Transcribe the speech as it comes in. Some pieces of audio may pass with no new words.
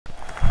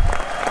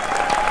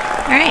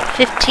Alright,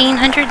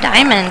 1,500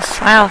 diamonds.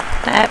 Wow,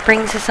 that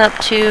brings us up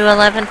to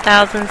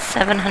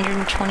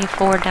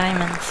 11,724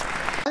 diamonds.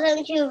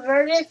 Welcome to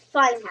Burgess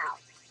Funhouse.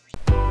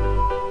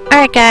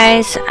 Alright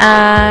guys,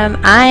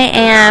 I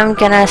am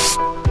gonna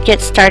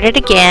get started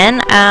again.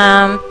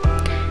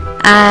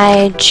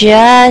 I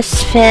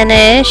just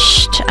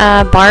finished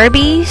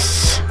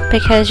Barbies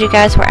because you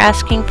guys were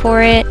asking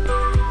for it.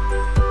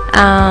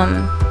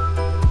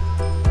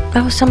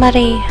 Oh,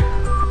 somebody,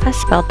 I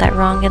spelled that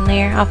wrong in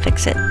there. I'll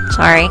fix it.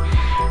 Sorry.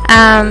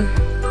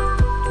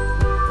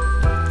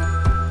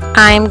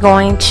 I'm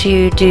going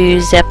to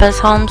do Zeppah's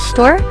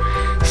Homestore,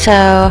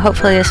 so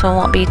hopefully this one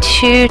won't be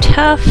too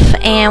tough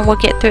and we'll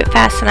get through it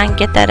fast and I can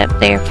get that up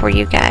there for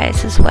you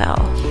guys as well.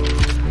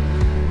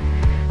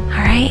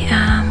 Alright,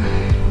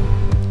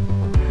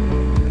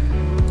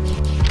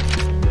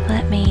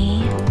 let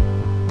me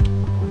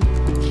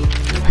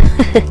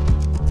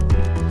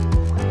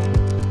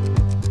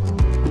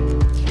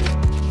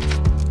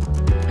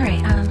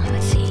alright,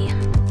 let's see.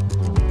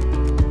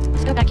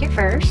 Let's go back here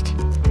first.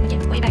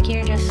 Get way back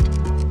here, just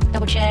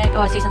double check.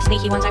 Oh, I see some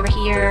sneaky ones over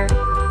here.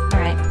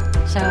 Alright,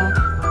 so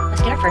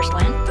let's get our first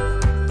one.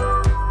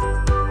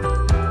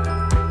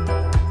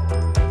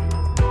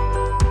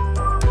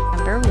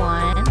 Number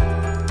 1.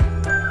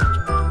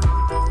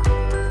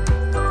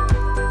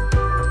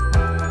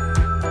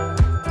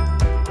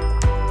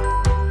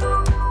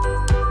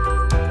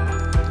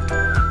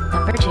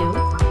 Number 2.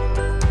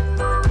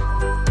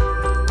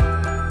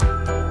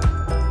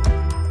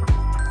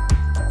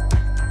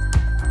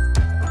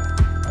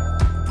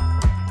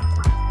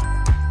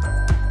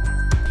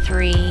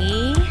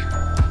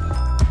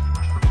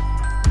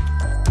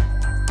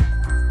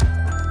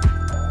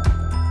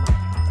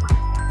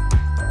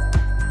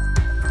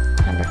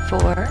 Number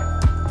 4.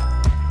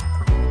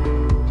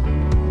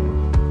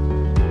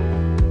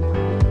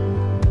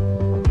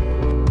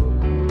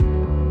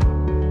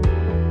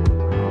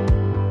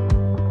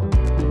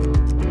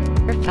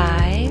 Number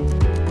 5.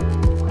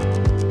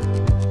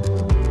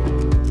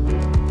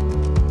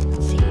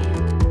 Let's see.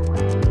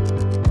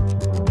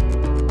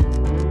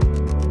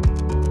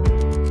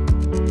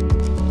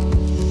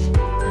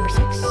 Number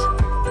 6.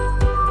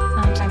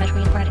 Sorry, Mesh, were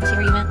you important? I didn't see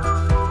where you went.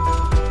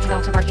 The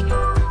dogs are barking.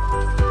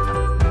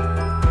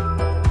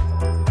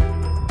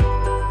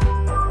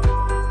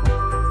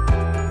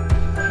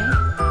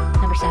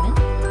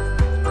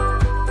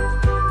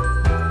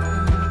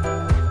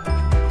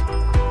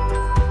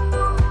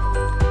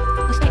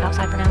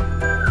 Outside for now.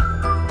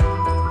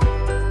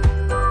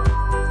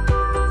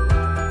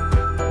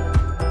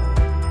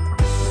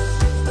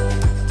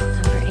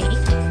 Number 8.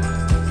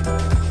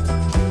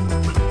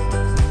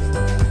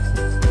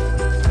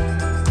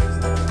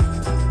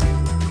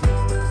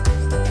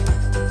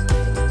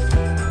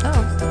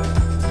 Oh.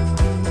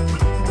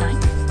 Number 9.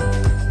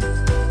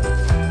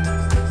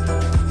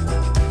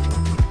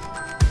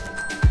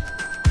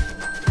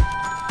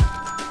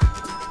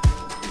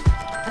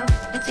 Oh,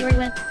 let's see where you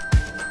went.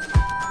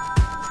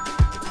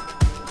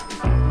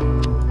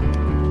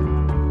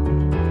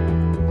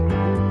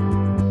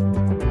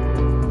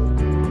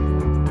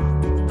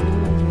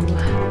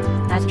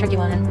 That's a tricky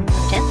one. 10.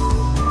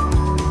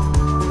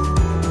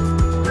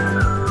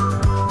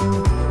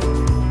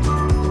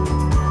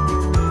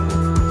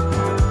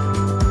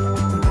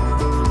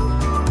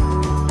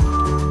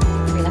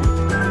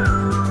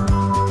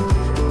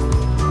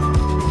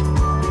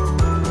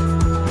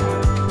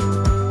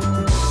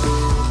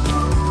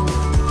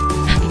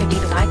 If you go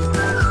deep, you'll die.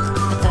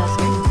 That's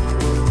scary.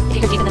 If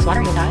you go deep in this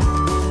water, you'll die.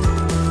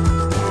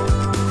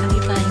 How do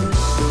you climb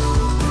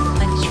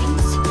these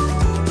trees?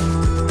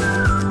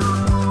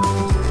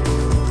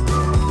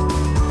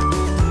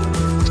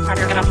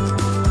 Harder, get up.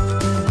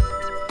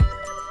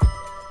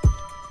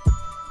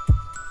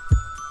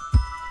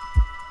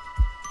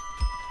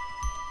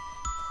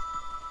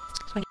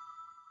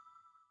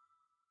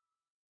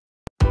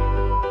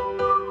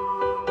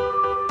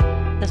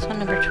 This one,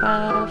 number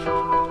 12.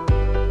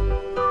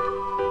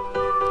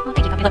 Oh,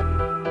 thank you, puppy. Look.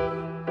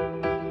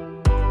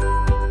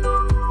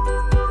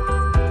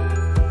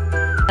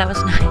 That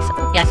was nice.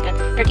 Oh, yes, good.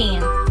 13.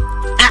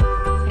 Ah! I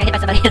got hit by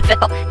somebody and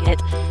fell. Get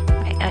it.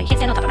 Okay, you can't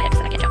stand on top of my head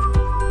because then I can't jump.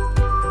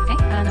 Okay,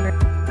 number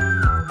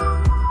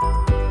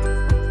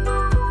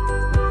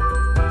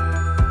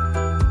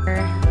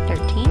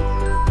 13.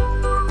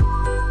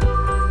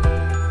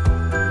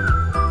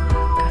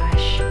 Oh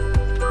gosh.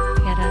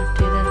 You gotta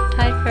do the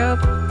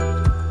tightrope.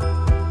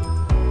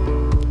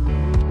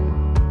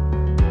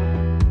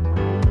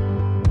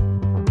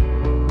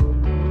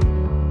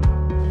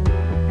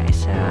 Okay,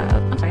 so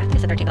I'm sorry, I think I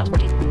said 13, that was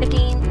 14.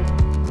 15.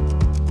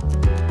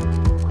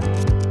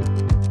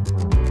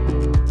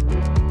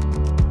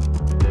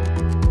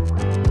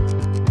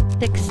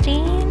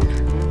 16.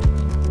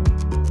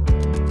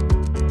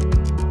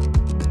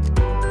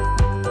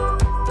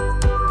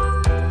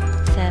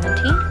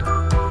 17.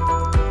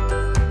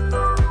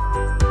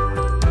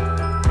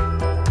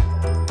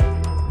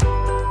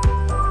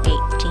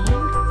 18.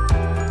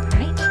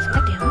 Alright, so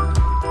back down.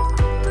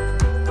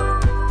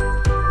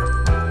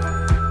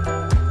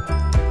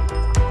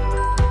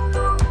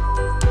 19.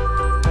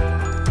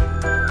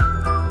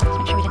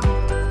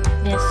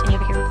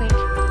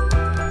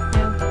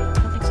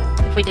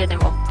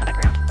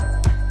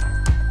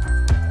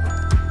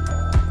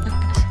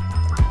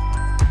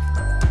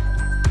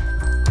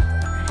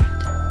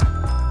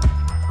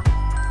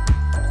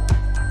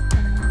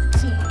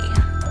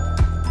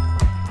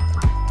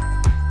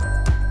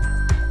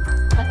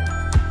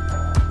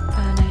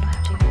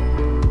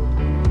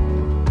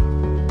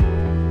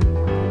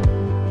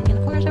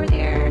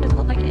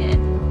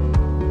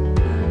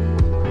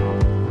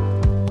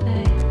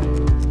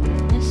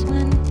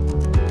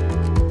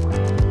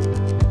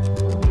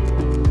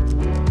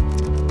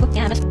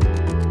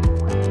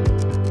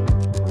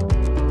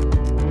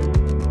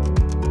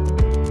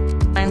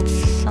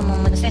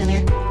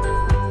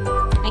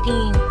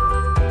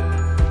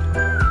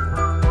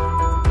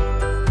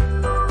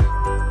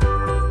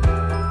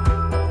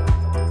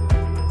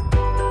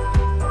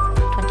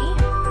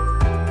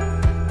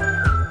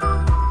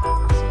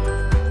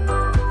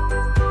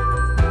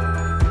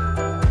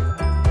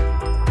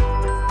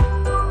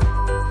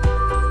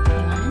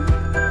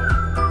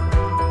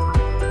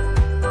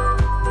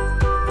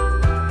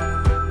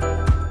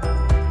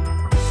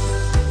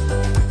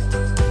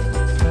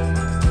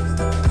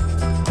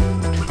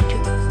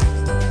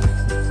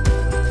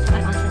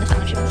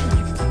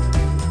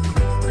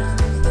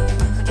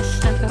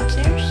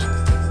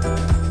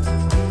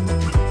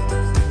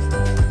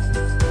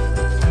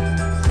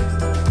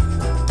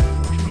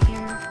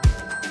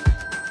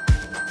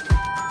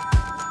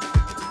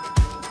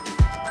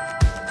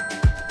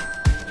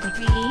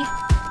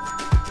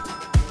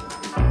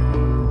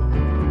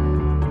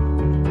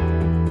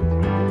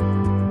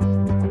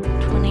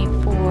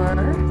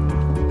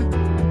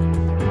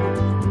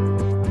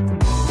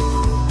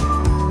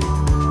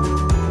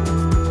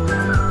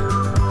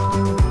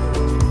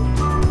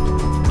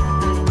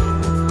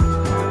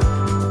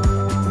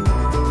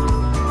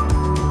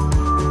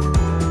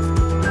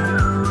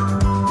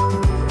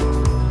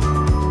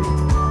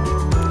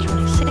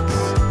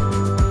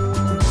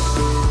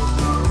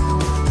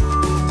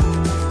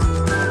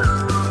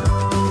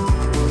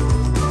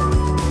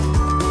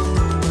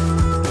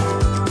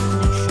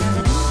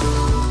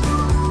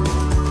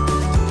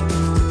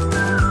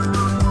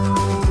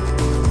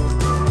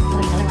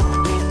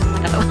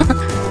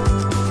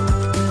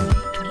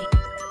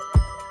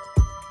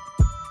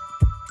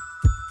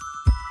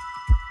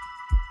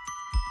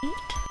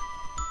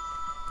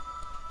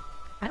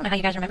 how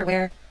you guys remember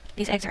where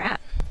these eggs are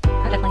at.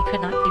 I definitely could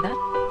not do that.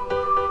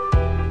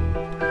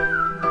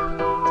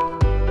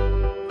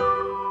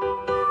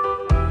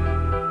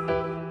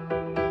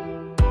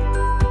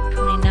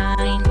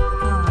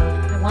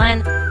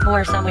 One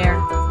more somewhere.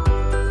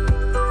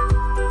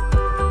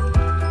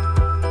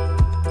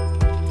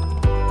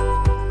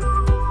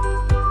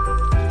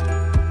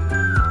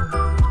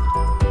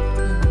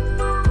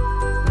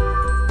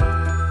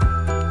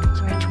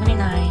 So we're at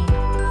 29.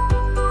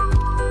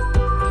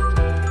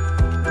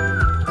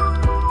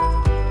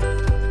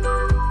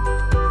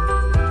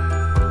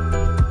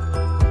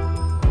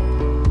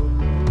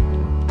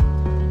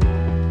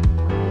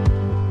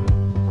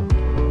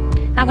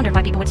 I wonder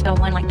why people would spell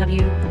one like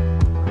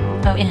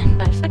W-O-N,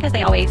 but it's because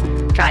they always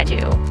try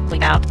to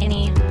leave out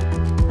any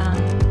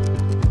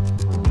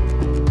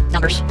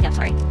numbers. Yeah,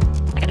 sorry.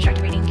 I got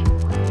distracted reading.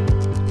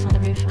 It's on the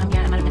roof.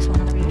 Yeah, I might have missed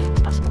one on the roof.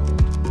 It's possible.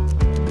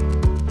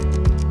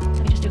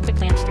 Let me just do a quick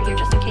glance through here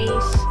just in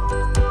case.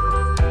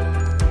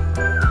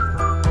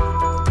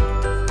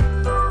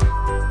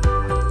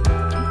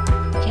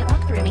 Can't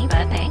walk through me,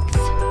 but thanks.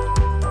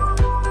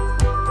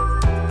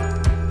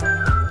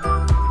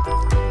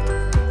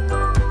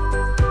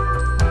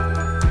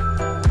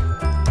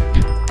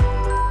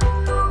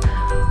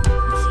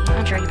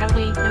 You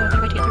probably know a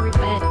better way to get through,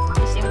 but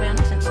this is the only way I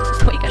know since this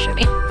is what you guys showed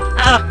me.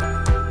 Ah!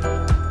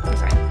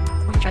 That's right.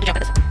 I'm gonna try to jump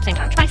at the same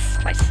time. Twice.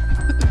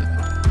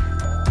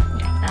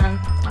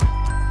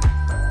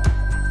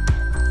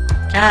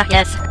 Okay, Ah,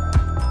 yes.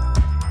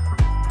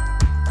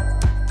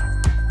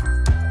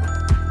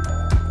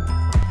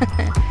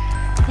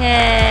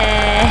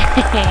 Yay!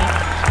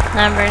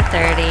 Number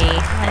 30. I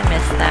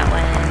missed that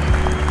one.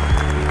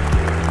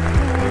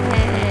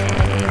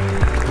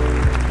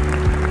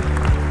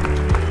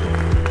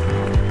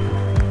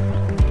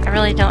 I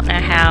really don't know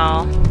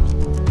how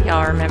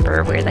y'all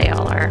remember where they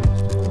all are.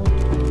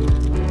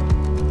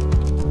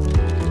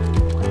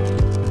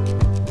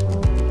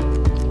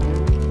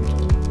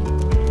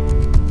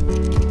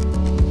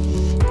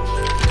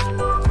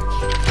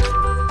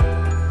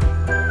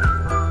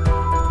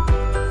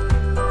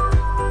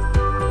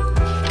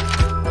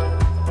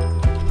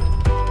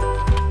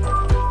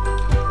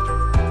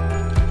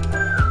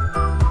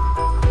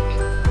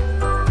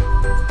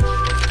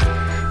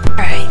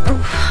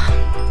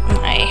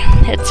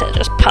 Headset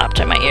just popped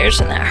in my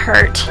ears and that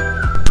hurt.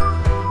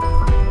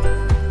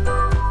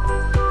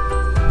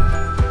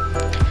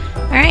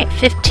 Alright,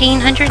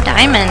 1,500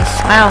 diamonds.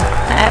 Wow,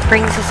 that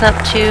brings us up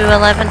to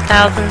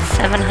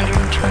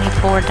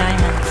 11,724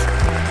 diamonds.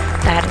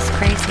 That is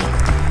crazy.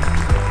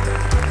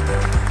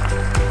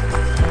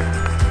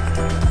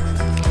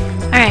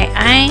 Alright,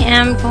 I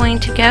am going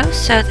to go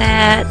so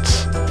that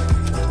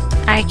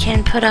I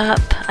can put up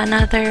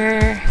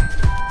another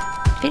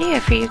video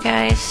for you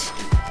guys.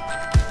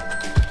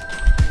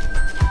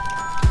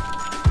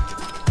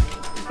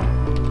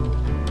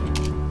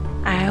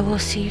 I will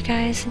see you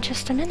guys in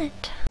just a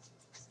minute.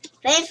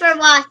 Thanks for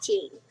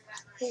watching.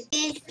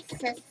 Please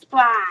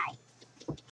subscribe.